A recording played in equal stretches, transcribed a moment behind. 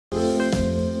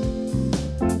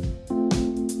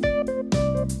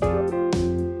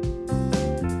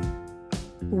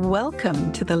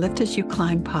Welcome to the Lift As You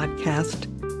Climb podcast,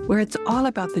 where it's all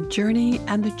about the journey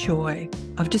and the joy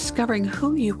of discovering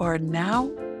who you are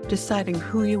now, deciding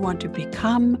who you want to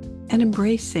become, and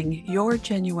embracing your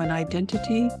genuine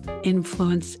identity,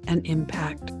 influence, and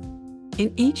impact.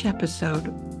 In each episode,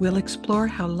 we'll explore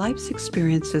how life's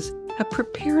experiences have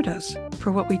prepared us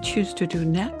for what we choose to do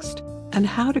next and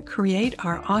how to create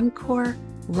our encore,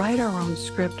 write our own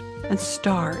script, and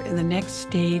star in the next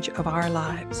stage of our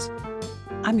lives.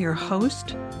 I'm your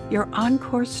host, your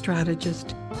encore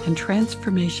strategist and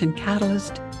transformation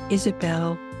catalyst,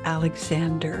 Isabel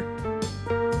Alexander.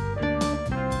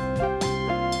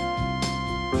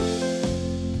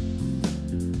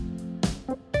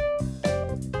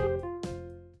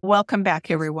 Welcome back,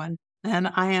 everyone. And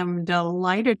I am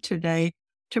delighted today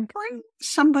to bring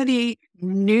somebody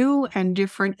new and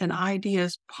different and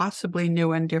ideas possibly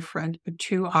new and different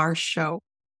to our show.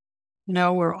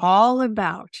 No, we're all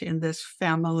about in this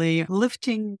family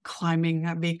lifting, climbing,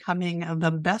 and becoming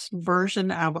the best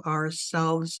version of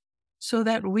ourselves so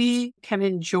that we can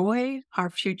enjoy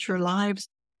our future lives,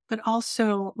 but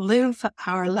also live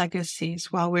our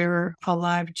legacies while we're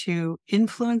alive to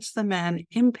influence them and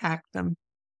impact them.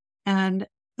 And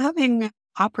having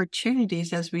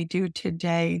opportunities as we do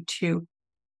today to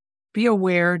be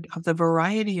aware of the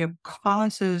variety of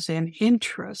causes and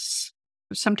interests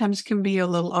sometimes can be a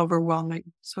little overwhelming.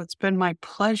 So it's been my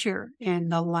pleasure in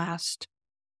the last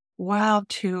while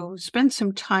to spend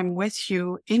some time with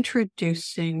you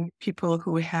introducing people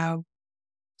who have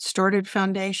started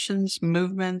foundations,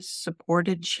 movements,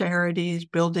 supported charities,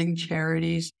 building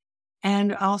charities,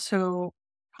 and also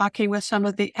talking with some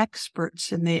of the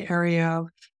experts in the area of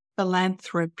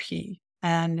philanthropy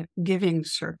and giving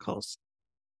circles.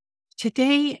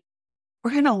 Today, we're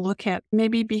going to look at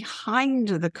maybe behind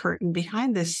the curtain,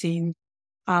 behind the scene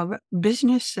of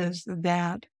businesses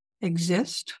that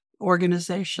exist,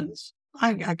 organizations.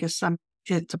 I guess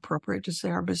it's appropriate to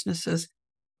say our businesses,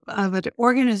 but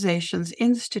organizations,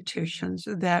 institutions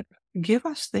that give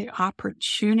us the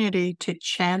opportunity to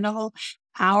channel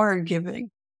our giving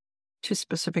to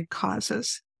specific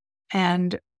causes.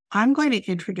 And I'm going to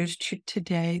introduce to you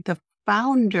today the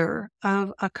founder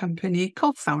of a company,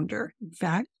 co-founder, in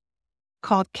fact,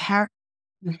 called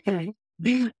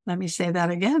let me say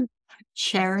that again,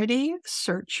 Charity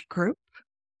Search Group.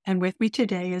 And with me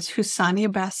today is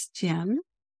Husania Bastian.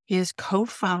 He is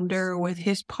co-founder with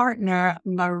his partner,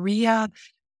 Maria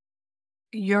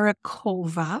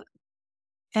Yurikova.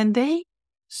 And they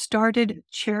started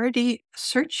Charity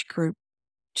Search Group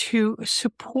to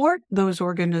support those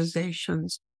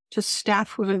organizations, to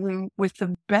staff with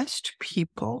the best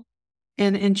people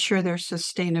and ensure their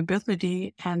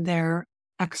sustainability and their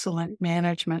excellent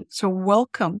management. So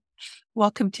welcome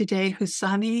today,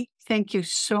 Husani. Thank you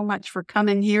so much for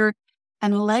coming here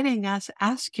and letting us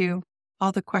ask you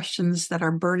all the questions that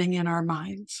are burning in our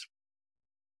minds.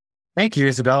 Thank you,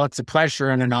 Isabel. It's a pleasure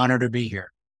and an honor to be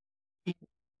here.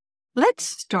 Let's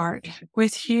start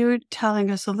with you telling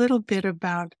us a little bit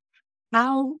about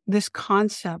how this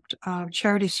concept of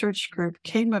Charity Search Group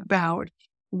came about,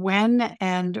 when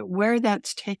and where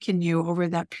that's taken you over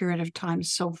that period of time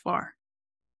so far.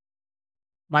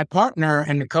 My partner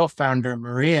and the co-founder,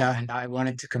 Maria, and I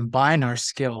wanted to combine our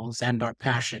skills and our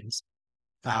passions.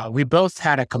 We both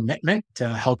had a commitment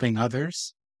to helping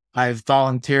others. I've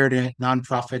volunteered at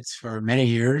nonprofits for many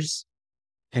years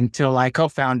until I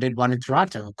co-founded one in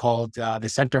Toronto called the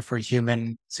Center for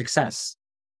Human Success.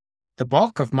 The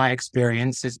bulk of my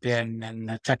experience has been in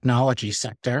the technology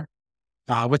sector.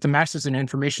 With the Masters in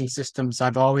Information Systems,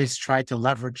 I've always tried to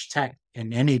leverage tech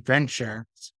in any venture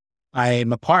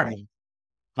I'm a part of.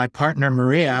 My partner,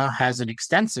 Maria, has an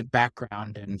extensive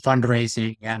background in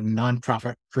fundraising and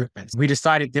nonprofit recruitment. We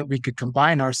decided that we could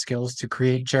combine our skills to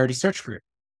create Charity Search Group,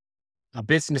 a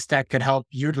business that could help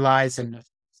utilize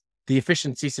the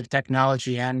efficiencies of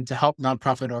technology and to help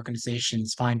nonprofit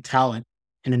organizations find talent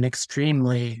in an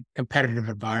extremely competitive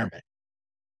environment.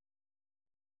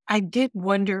 I did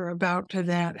wonder about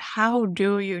that. How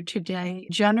do you today,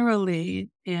 generally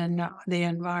in the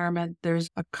environment, there's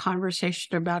a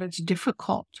conversation about it's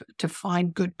difficult to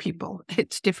find good people.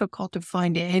 It's difficult to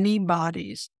find any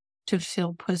bodies to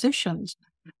fill positions.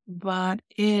 But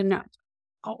in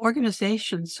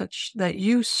organizations such that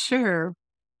you serve,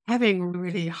 having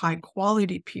really high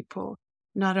quality people,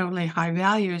 not only high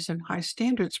values and high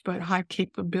standards, but high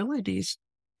capabilities,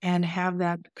 and have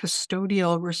that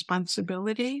custodial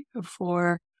responsibility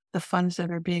for the funds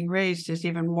that are being raised is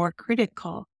even more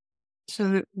critical.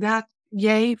 So that,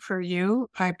 yay for you.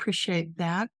 I appreciate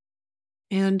that.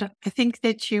 And I think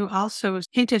that you also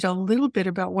hinted a little bit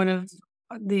about one of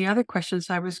the other questions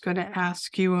I was going to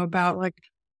ask you about, like,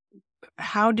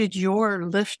 how did your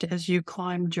lift as you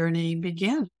climb journey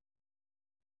begin?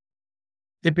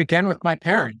 It began with my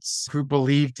parents who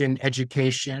believed in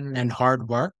education and hard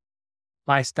work.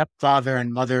 My stepfather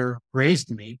and mother raised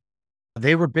me.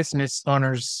 They were business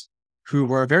owners who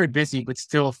were very busy, but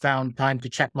still found time to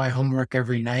check my homework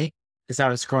every night as I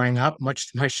was growing up,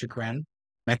 much to my chagrin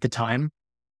at the time.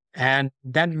 And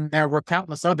then there were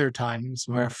countless other times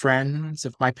where friends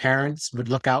of my parents would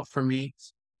look out for me,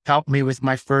 help me with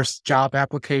my first job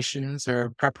applications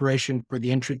or preparation for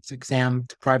the entrance exam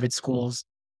to private schools.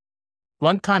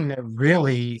 One time that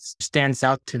really stands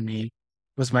out to me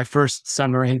was my first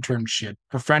summer internship.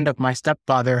 A friend of my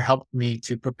stepfather helped me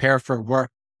to prepare for work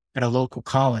at a local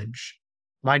college.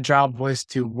 My job was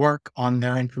to work on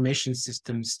their information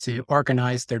systems to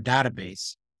organize their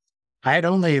database. I had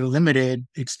only limited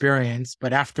experience,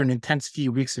 but after an intense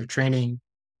few weeks of training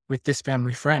with this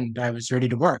family friend, I was ready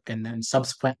to work. And then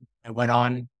subsequently, I went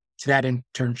on to that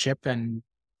internship and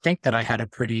think that I had a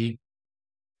pretty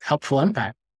helpful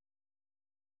impact.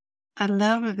 I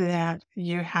love that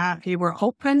you were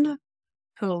open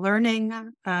to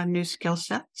learning new skill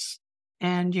sets,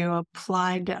 and you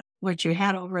applied what you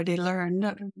had already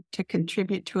learned to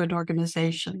contribute to an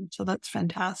organization. So that's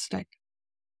fantastic.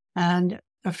 And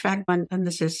the fact, and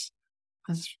this is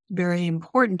very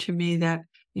important to me, that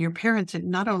your parents had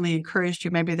not only encouraged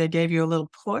you, maybe they gave you a little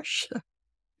push.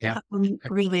 Yeah.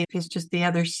 Really is just the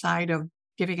other side of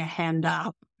giving a hand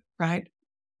up, right?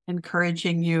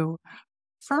 Encouraging you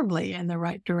firmly in the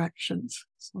right directions.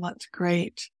 So that's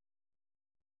great.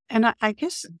 And I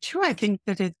guess too, I think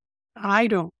that I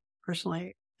don't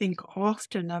personally think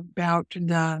often about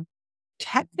the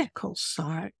technical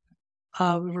side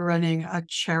of running a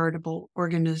charitable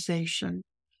organization.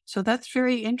 So that's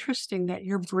very interesting that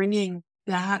you're bringing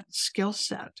that skill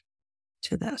set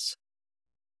to this.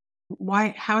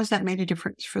 How has that made a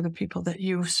difference for the people that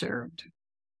you've served?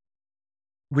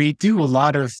 We do a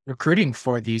lot of recruiting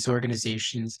for these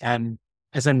organizations. And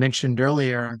as I mentioned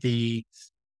earlier, the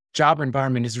job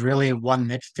environment is really one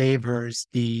that favors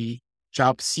the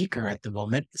job seeker at the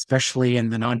moment, especially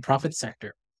in the nonprofit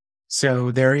sector. So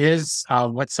there is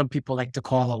what some people like to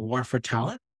call a war for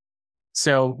talent.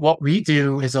 So what we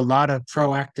do is a lot of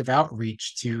proactive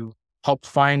outreach to help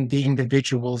find the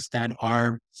individuals that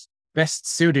are best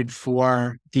suited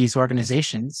for these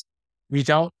organizations. We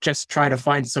don't just try to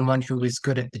find someone who is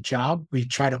good at the job. We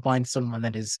try to find someone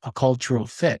that is a cultural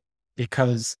fit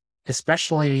because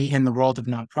especially in the world of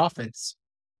nonprofits,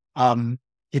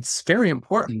 it's very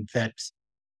important that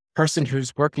person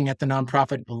who's working at the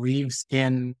nonprofit believes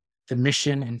in the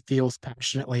mission and feels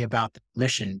passionately about the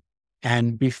mission.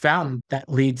 And we found that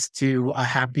leads to a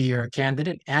happier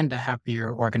candidate and a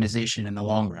happier organization in the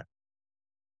long run.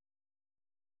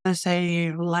 As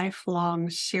a lifelong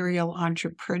serial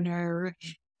entrepreneur,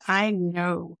 I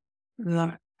know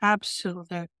the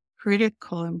absolute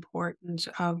critical importance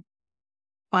of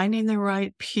finding the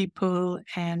right people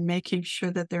and making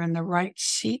sure that they're in the right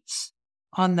seats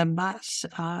on the bus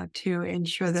to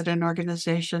ensure that an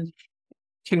organization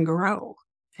can grow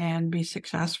and be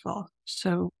successful.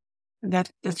 So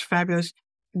that's fabulous.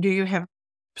 Do you have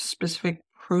specific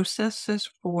processes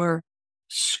for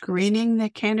screening the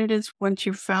candidates once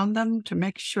you've found them to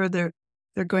make sure they're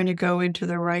going to go into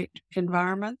the right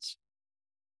environments?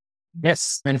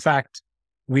 Yes. In fact,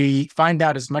 we find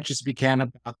out as much as we can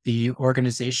about the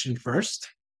organization first.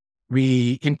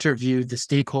 We interview the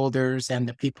stakeholders and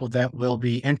the people that will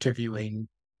be interviewing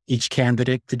each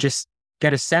candidate to just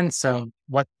get a sense of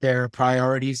what their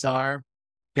priorities are,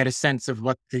 get a sense of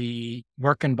what the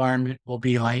work environment will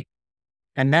be like.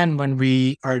 And then when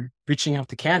we are reaching out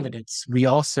to candidates, we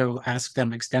also ask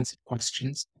them extensive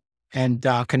questions and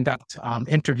conduct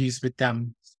interviews with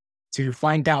them to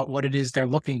find out what it is they're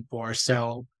looking for.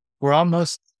 So we're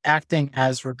almost acting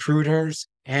as recruiters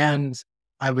and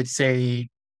I would say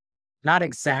not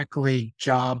exactly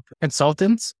job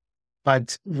consultants,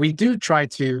 but we do try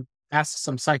to ask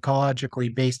some psychologically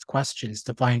based questions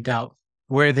to find out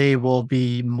where they will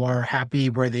be more happy,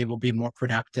 where they will be more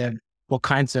productive, what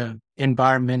kinds of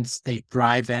environments they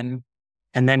thrive in.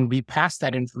 And then we pass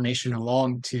that information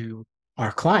along to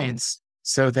our clients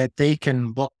so that they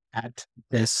can look at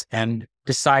this and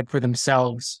decide for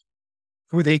themselves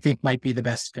who they think might be the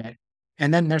best fit.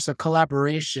 And then there's a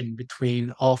collaboration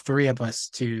between all three of us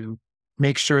to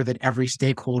make sure that every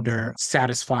stakeholder is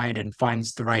satisfied and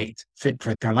finds the right fit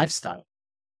for their lifestyle.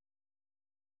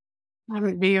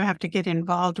 Do you have to get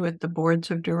involved with the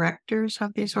boards of directors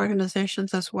of these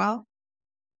organizations as well?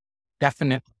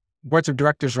 Definitely. boards of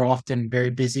directors are often very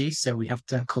busy, so we have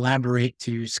to collaborate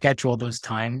to schedule those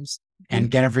times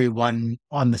and get everyone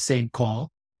on the same call.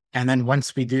 And then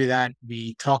once we do that,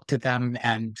 we talk to them,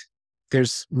 and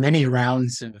there's many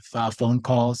rounds of phone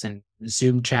calls and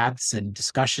Zoom chats and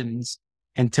discussions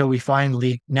until we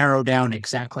finally narrow down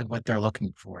exactly what they're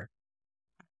looking for.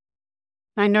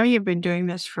 I know you've been doing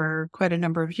this for quite a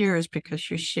number of years because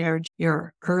you shared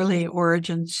your early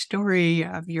origin story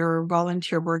of your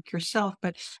volunteer work yourself.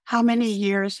 But how many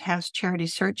years has Charity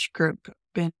Search Group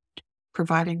been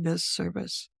providing this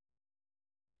service?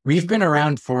 We've been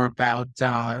around for about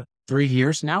 3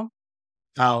 years now.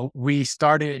 We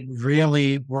started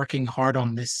really working hard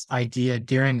on this idea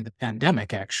during the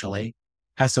pandemic, actually,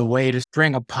 as a way to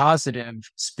bring a positive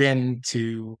spin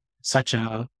to such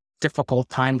a difficult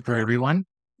time for everyone.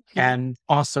 And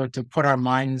also to put our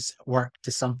minds work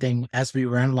to something as we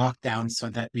were in lockdown so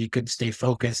that we could stay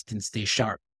focused and stay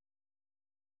sharp.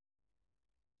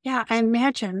 Yeah, I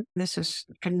imagine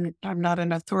and I'm not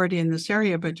an authority in this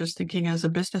area, but just thinking as a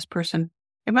business person,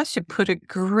 it must have put a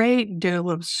great deal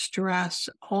of stress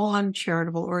on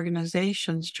charitable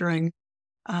organizations during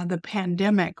the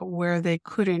pandemic where they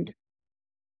couldn't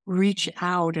reach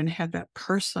out and have that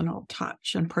personal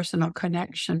touch and personal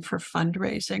connection for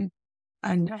fundraising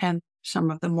and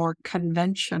some of the more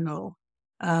conventional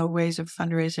ways of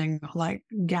fundraising like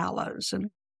galas and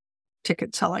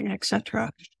ticket selling, etc.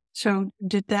 So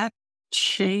did that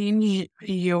change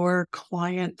your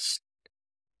clients?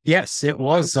 Yes, it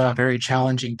was a very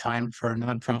challenging time for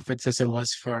nonprofits as it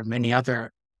was for many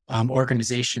other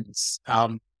organizations.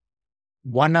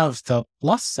 One of the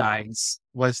plus sides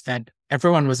was that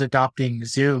everyone was adopting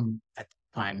Zoom at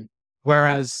the time,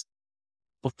 whereas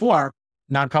before,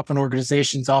 nonprofit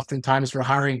organizations oftentimes were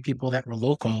hiring people that were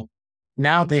local.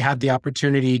 Now they had the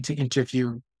opportunity to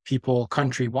interview people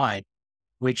countrywide,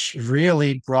 which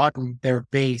really broadened their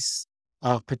base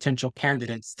of potential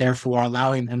candidates, therefore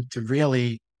allowing them to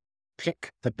really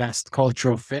pick the best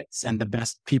cultural fits and the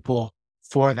best people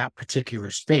for that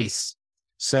particular space.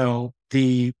 So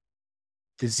the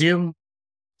Zoom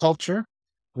culture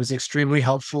was extremely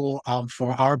helpful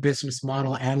for our business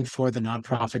model and for the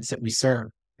nonprofits that we serve.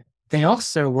 They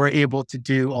also were able to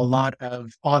do a lot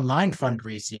of online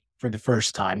fundraising for the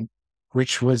first time,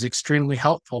 which was extremely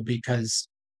helpful because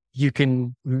you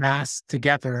can mass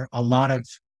together a lot of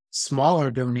smaller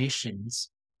donations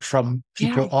from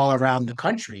people all around the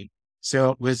country.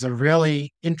 So it was a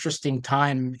really interesting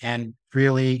time and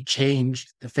really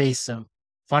changed the face of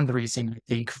fundraising, I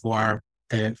think, for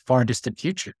the far distant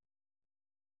future.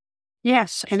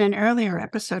 Yes. In an earlier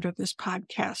episode of this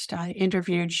podcast, I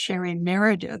interviewed Sherry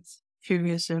Meredith, who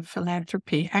is a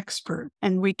philanthropy expert.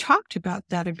 And we talked about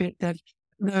that a bit, that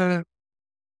the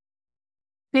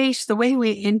way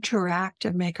we interact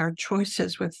and make our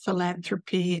choices with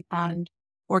philanthropy and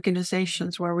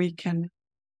organizations where we can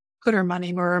put our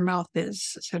money where our mouth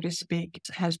is, so to speak,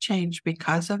 has changed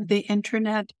because of the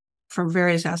internet from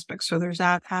various aspects. So there's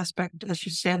that aspect, as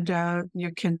you said,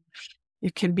 you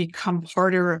can become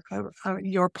part of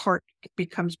your part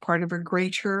becomes part of a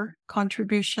greater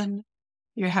contribution.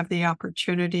 You have the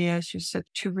opportunity, as you said,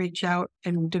 to reach out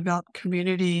and develop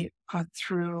community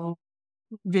through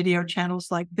video channels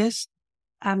like this.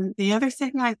 The other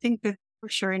thing I think that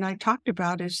Sherry and I talked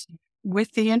about is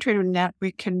with the internet,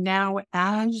 we can now,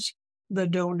 as the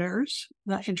donors,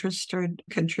 the interested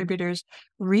contributors,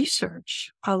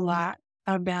 research a lot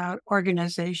about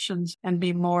organizations and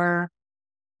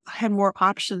have more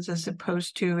options, as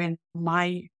opposed to in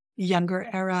my younger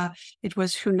era, it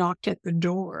was who knocked at the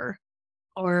door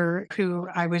or who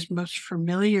I was most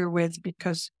familiar with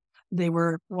because they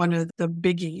were one of the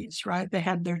biggies, right? They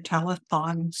had their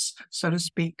telethons, so to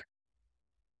speak.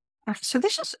 So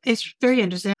it's very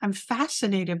interesting. I'm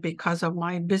fascinated because of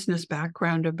my business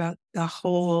background about the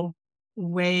whole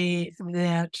way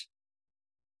that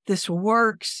this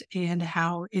works and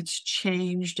how it's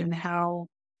changed and how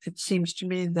it seems to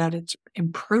me that it's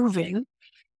improving,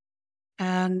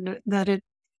 and that it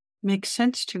makes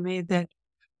sense to me that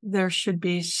there should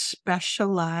be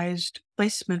specialized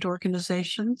placement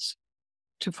organizations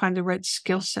to find the right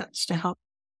skill sets to help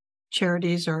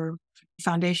charities or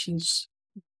foundations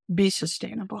be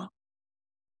sustainable.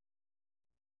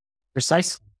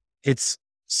 Precisely. It's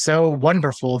so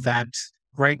wonderful that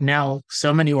right now,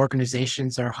 so many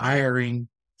organizations are hiring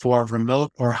for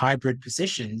remote or hybrid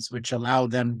positions, which allow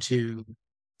them to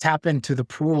tap into the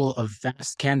pool of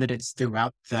vast candidates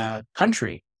throughout the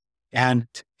country. And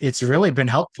it's really been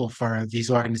helpful for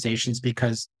these organizations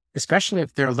because, especially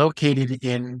if they're located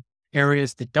in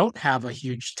areas that don't have a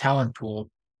huge talent pool,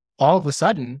 all of a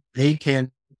sudden they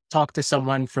can talk to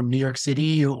someone from New York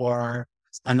City or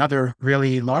another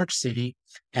really large city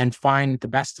and find the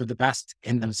best of the best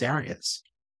in those areas.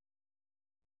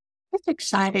 It's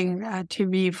exciting to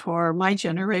me for my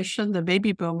generation, the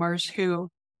baby boomers who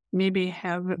maybe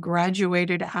have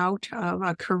graduated out of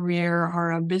a career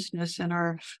or a business and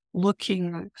are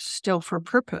looking still for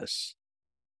purpose,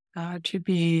 to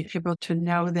be able to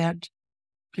know that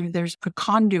there's a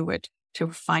conduit to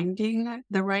finding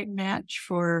the right match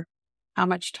for how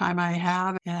much time I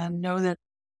have, and know that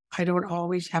I don't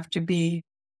always have to be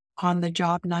on the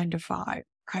job 9 to 5,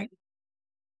 right?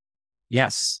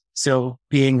 Yes. So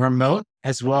being remote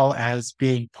as well as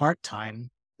being part-time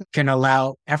can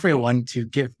allow everyone to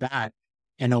give back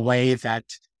in a way that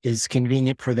is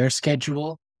convenient for their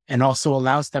schedule and also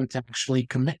allows them to actually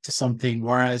commit to something.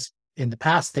 Whereas in the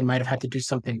past, they might have had to do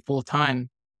something full time.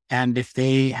 And if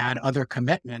they had other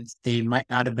commitments, they might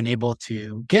not have been able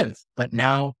to give. But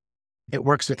now it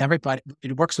works with everybody.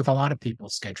 It works with a lot of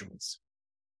people's schedules.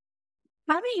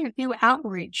 How do you do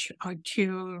outreach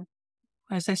to,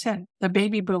 as I said, the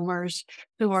baby boomers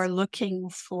who are looking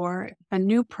for a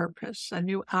new purpose, a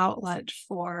new outlet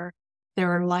for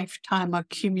their lifetime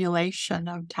accumulation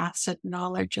of tacit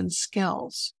knowledge and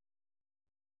skills?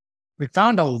 We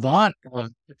found a lot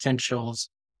of potentials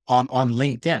on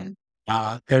LinkedIn.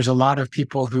 There's a lot of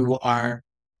people who are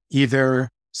either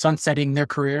sunsetting their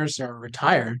careers or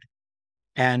retired,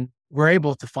 and we're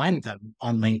able to find them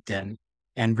on LinkedIn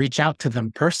and reach out to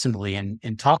them personally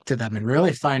and talk to them and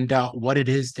really find out what it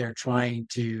is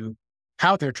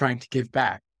how they're trying to give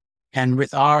back. And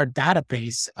with our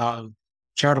database of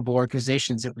charitable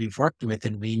organizations that we've worked with,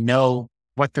 and we know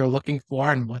what they're looking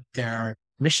for and what their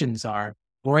missions are,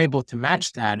 we're able to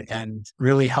match that and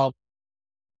really help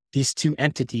these two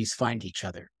entities find each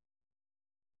other.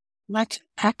 That's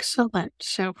excellent.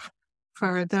 So,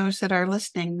 for those that are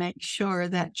listening, make sure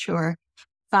that you're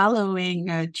following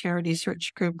a charity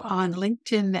search group on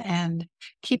LinkedIn and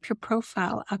keep your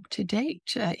profile up to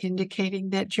date, indicating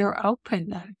that you're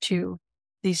open to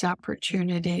these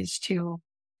opportunities to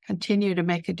continue to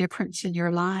make a difference in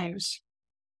your lives.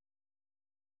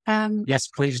 Yes,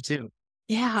 please do.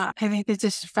 Yeah, I think this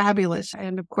is fabulous.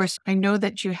 And of course, I know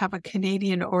that you have a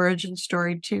Canadian origin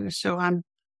story too. So I'm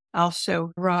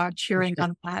also raw cheering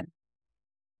on that.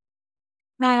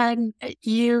 And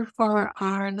you, for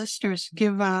our listeners,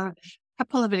 give a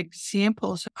couple of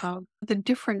examples of the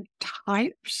different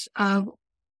types of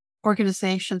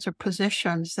organizations or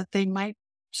positions that they might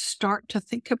start to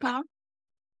think about.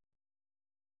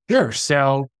 Sure.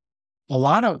 So a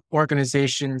lot of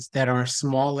organizations that are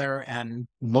smaller and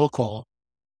local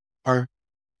are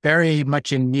very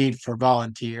much in need for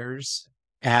volunteers.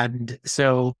 And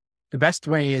so the best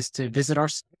way is to visit our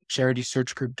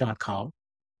charitysearchgroup.com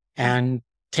and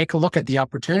take a look at the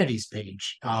opportunities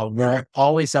page. We're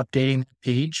always updating the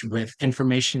page with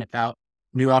information about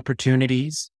new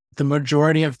opportunities. The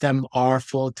majority of them are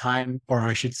full-time, or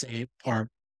I should say, are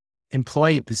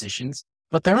employee positions,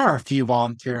 but there are a few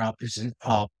volunteer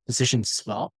positions as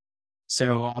well.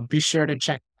 So be sure to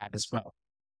check that as well.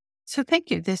 So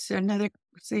thank you. This is another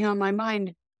thing on my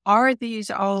mind. Are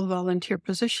these all volunteer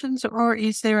positions, or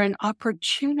is there an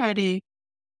opportunity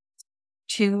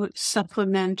to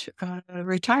supplement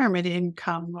retirement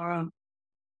income?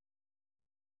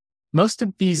 Most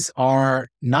of these are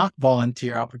not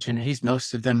volunteer opportunities.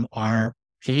 Most of them are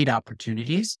paid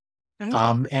opportunities.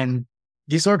 And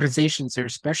these organizations are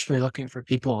especially looking for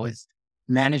people with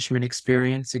management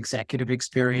experience, executive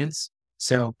experience.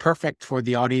 So perfect for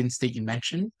the audience that you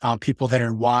mentioned, people that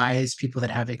are wise, people that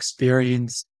have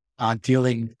experience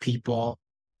dealing with people.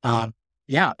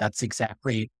 Yeah, that's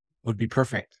exactly would be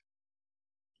perfect.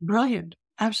 Brilliant.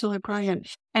 Absolutely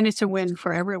brilliant. And it's a win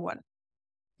for everyone.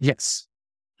 Yes.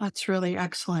 That's really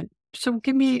excellent. So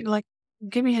give me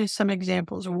some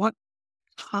examples of what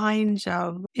kinds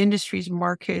of industries,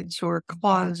 markets, or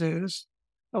clauses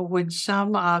would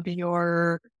some of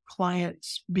your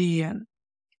clients be in?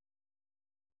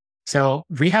 So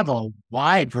we have a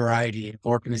wide variety of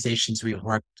organizations we've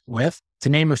worked with. To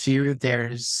name a few,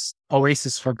 there's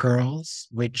Oasis for Girls,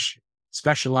 which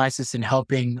specializes in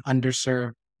helping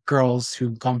underserved girls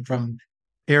who come from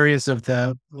areas of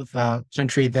the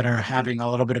country that are having a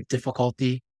little bit of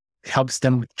difficulty, helps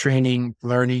them with training,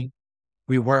 learning.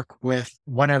 We work with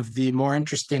one of the more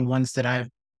interesting ones that I've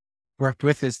worked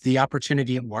with is the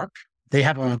Opportunity at Work. They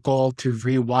have a goal to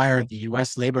rewire the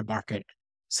US labor market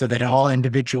so that all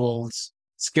individuals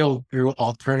skilled through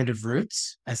alternative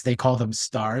routes, as they call them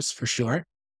stars for short,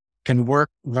 can work,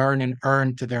 learn, and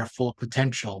earn to their full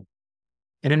potential.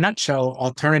 In a nutshell,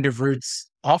 alternative routes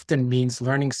often means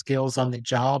learning skills on the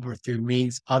job or through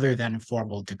means other than a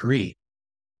formal degree.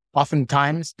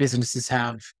 Oftentimes, businesses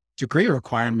have degree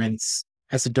requirements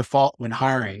as a default when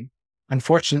hiring.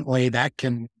 Unfortunately, that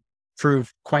can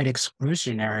prove quite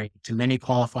exclusionary to many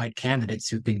qualified candidates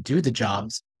who can do the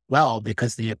jobs well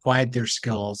because they applied their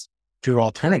skills through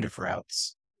alternative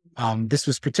routes. This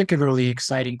was particularly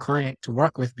exciting client to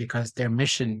work with because their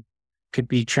mission could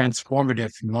be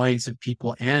transformative for millions of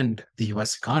people and the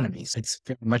US economy. So it's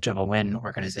very much of a win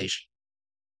organization.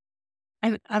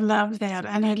 I love that.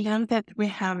 And I love that we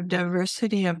have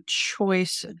diversity of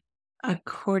choice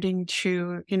according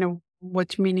to,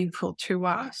 what's meaningful to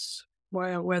us.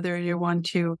 Whether you want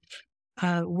to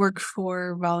work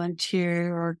for,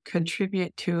 volunteer, or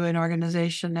contribute to an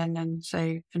organization and then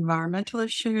say environmental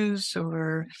issues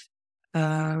or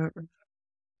uh,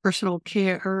 personal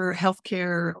care or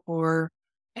healthcare or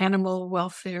animal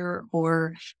welfare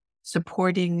or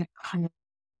supporting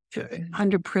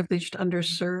underprivileged,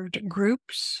 underserved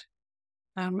groups.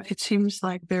 It seems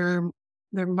like there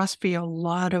must be a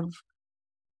lot of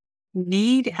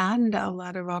need and a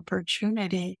lot of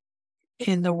opportunity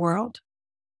in the world.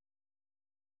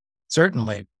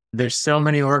 Certainly, there's so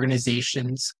many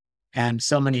organizations and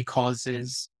so many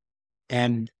causes,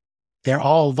 and they're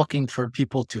all looking for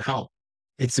people to help.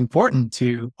 It's important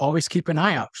to always keep an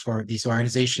eye out for these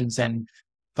organizations and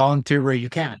volunteer where you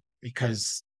can,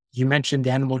 because you mentioned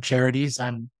animal charities.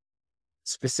 I'm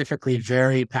specifically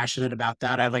very passionate about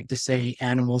that. I like to say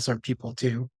animals are people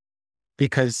too,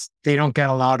 because they don't get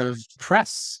a lot of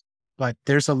press, but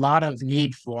there's a lot of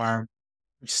need for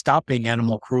stopping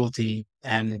animal cruelty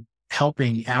and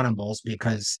helping animals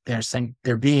because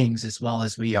they're beings as well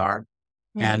as we are.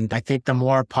 And I think the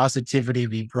more positivity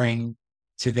we bring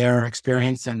to their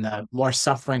experience and the more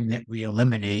suffering that we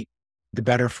eliminate, the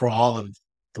better for all of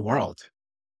the world.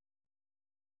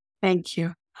 Thank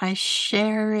you. I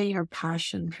share your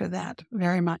passion for that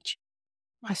very much.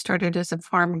 I started as a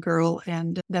farm girl,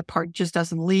 and that part just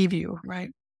doesn't leave you,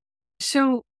 right?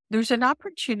 So there's an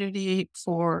opportunity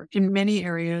for, in many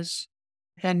areas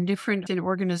and different in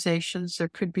organizations, there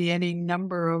could be any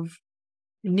number of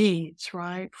needs,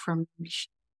 right? I'm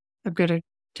going to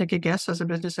take a guess as a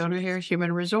business owner here,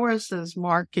 human resources,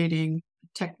 marketing,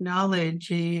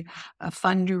 technology,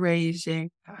 fundraising,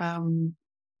 uh,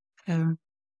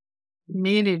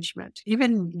 management,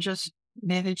 even just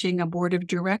managing a board of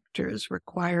directors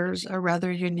requires a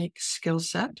rather unique skill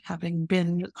set, having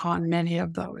been on many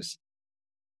of those.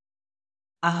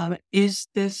 Is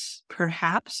this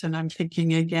perhaps, and I'm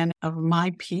thinking again of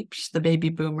my peeps, the baby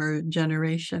boomer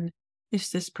generation, is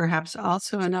this perhaps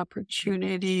also an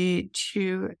opportunity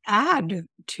to add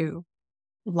to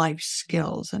life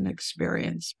skills and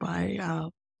experience by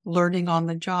learning on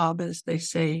the job, as they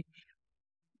say,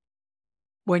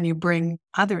 when you bring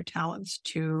other talents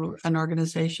to an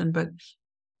organization, but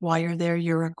while you're there,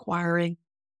 you're acquiring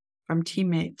from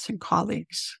teammates and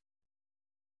colleagues?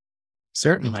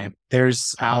 Certainly,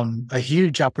 there's a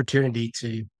huge opportunity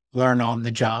to learn on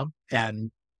the job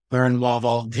and learn while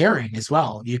volunteering as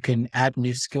well. You can add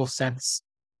new skill sets.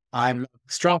 I'm a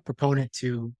strong proponent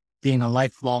to being a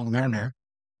lifelong learner.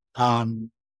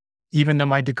 Um, Even though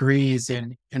my degree is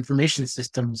in information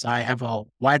systems, I have a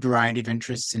wide variety of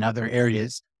interests in other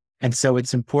areas. And so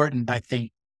it's important, I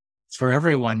think, for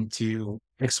everyone to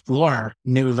explore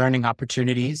new learning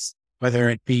opportunities, whether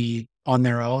it be on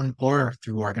their own or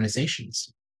through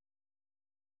organizations.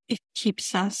 It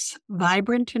keeps us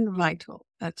vibrant and vital.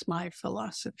 That's my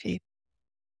philosophy.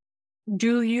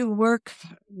 Do you work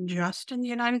just in the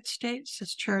United States?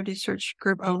 Does Charity Search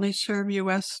Group only serve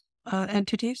U.S.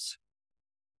 Entities?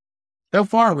 So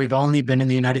far, we've only been in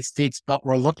the United States, but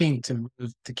we're looking to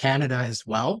move to Canada as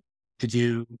well to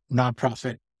do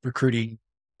nonprofit recruiting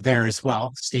there as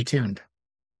well. Stay tuned.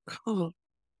 Cool.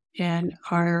 And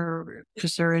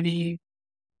is there any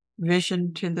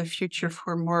vision to the future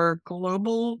for more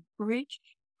global reach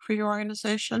for your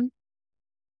organization?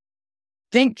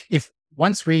 Think if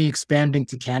once we expand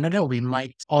into Canada, we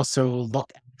might also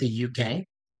look at the UK.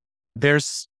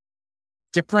 There's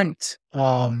different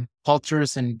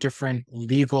cultures and different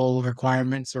legal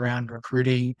requirements around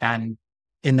recruiting and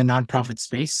in the nonprofit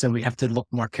space. So we have to look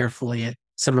more carefully at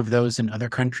some of those in other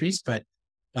countries. But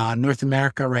North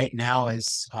America right now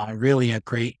is really a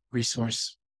great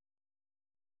resource.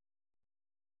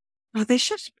 Well, this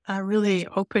just really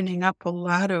opening up a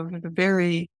lot of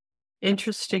very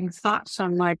interesting thoughts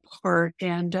on my part.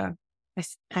 And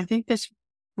I think this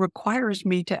requires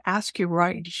me to ask you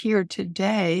right here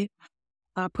today,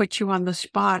 put you on the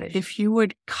spot, if you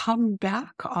would come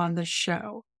back on the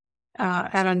show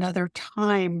at another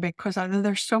time, because I know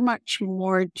there's so much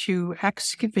more to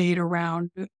excavate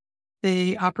around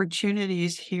the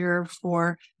opportunities here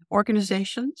for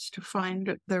organizations to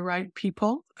find the right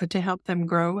people to help them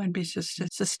grow and be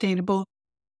sustainable.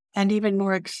 And even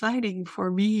more exciting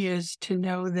for me is to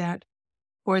know that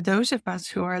for those of us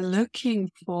who are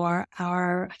looking for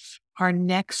our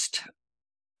next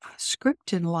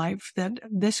script in life, that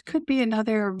this could be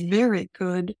another very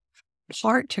good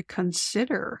part to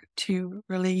consider to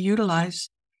really utilize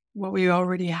what we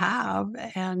already have.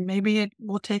 And maybe it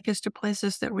will take us to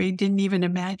places that we didn't even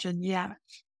imagine yet.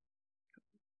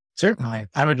 Certainly.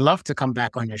 I would love to come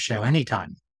back on your show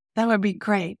anytime. That would be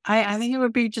great. I think it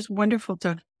would be just wonderful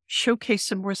to showcase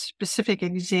some more specific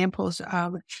examples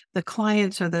of the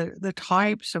clients or the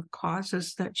types of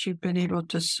causes that you've been able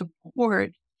to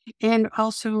support, and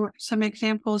also some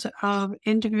examples of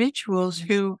individuals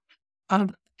who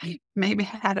maybe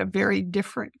had a very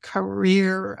different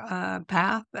career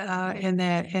path in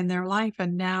their life,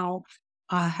 and now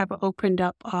have opened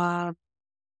up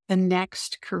the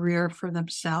next career for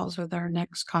themselves or their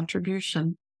next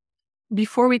contribution.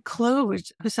 Before we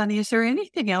close, Hasani, is there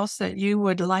anything else that you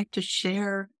would like to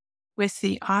share with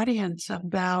the audience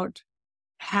about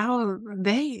how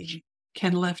they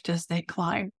can lift as they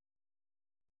climb?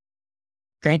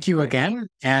 Thank you again.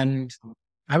 And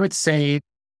I would say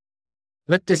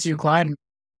lift as you climb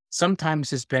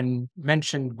sometimes has been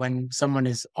mentioned when someone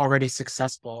is already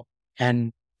successful,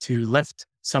 and to lift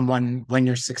someone when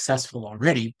you're successful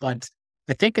already. But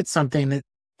I think it's something that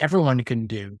everyone can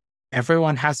do.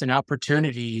 Everyone has an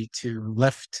opportunity to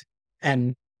lift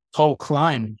and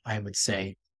climb, I would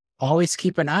say. Always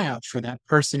keep an eye out for that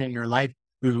person in your life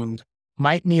who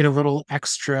might need a little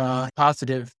extra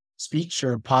positive speech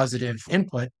or positive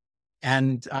input,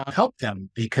 and help them,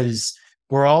 because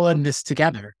we're all in this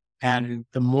together. And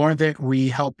the more that we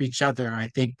help each other, I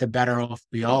think the better off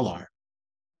we all are.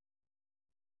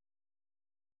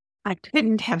 I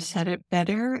couldn't have said it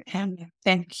better. And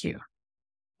thank you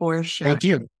for sharing. Thank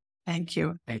you. Thank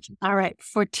you. Thank you. All right.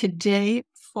 For today,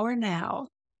 for now,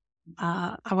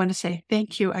 I want to say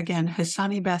thank you again,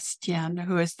 Hasani Bastien,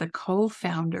 who is the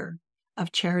co-founder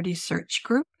of Charity Search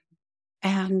Group.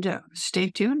 And stay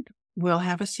tuned. We'll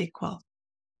have a sequel.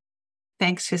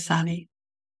 Thanks, Hasani.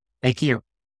 Thank you.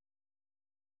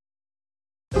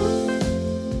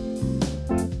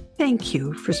 Thank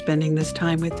you for spending this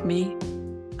time with me.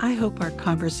 I hope our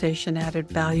conversation added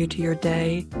value to your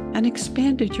day and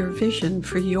expanded your vision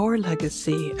for your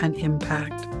legacy and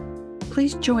impact.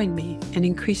 Please join me in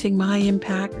increasing my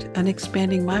impact and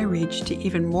expanding my reach to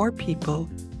even more people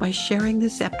by sharing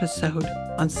this episode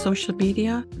on social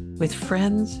media with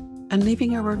friends and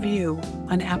leaving a review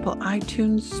on Apple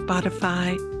iTunes,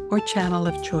 Spotify, or channel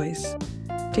of choice.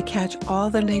 To catch all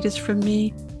the latest from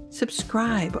me,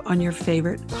 subscribe on your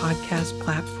favorite podcast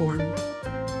platform.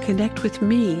 Connect with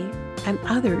me and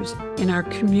others in our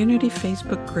community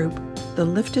Facebook group, the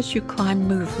Lift As You Climb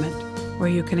Movement, where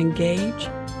you can engage,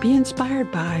 be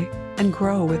inspired by, and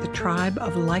grow with a tribe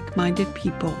of like-minded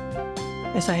people.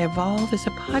 As I evolve as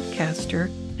a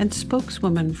podcaster and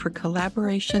spokeswoman for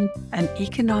collaboration and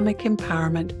economic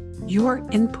empowerment, your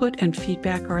input and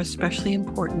feedback are especially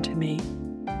important to me.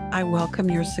 I welcome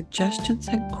your suggestions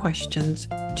and questions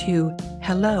to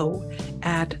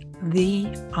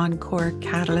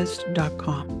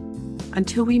hello@theencorecatalyst.com.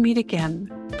 Until we meet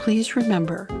again, please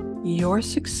remember, your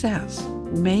success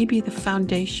may be the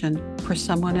foundation for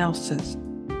someone else's.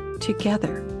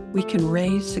 Together, we can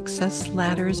raise success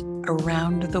ladders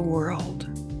around the world.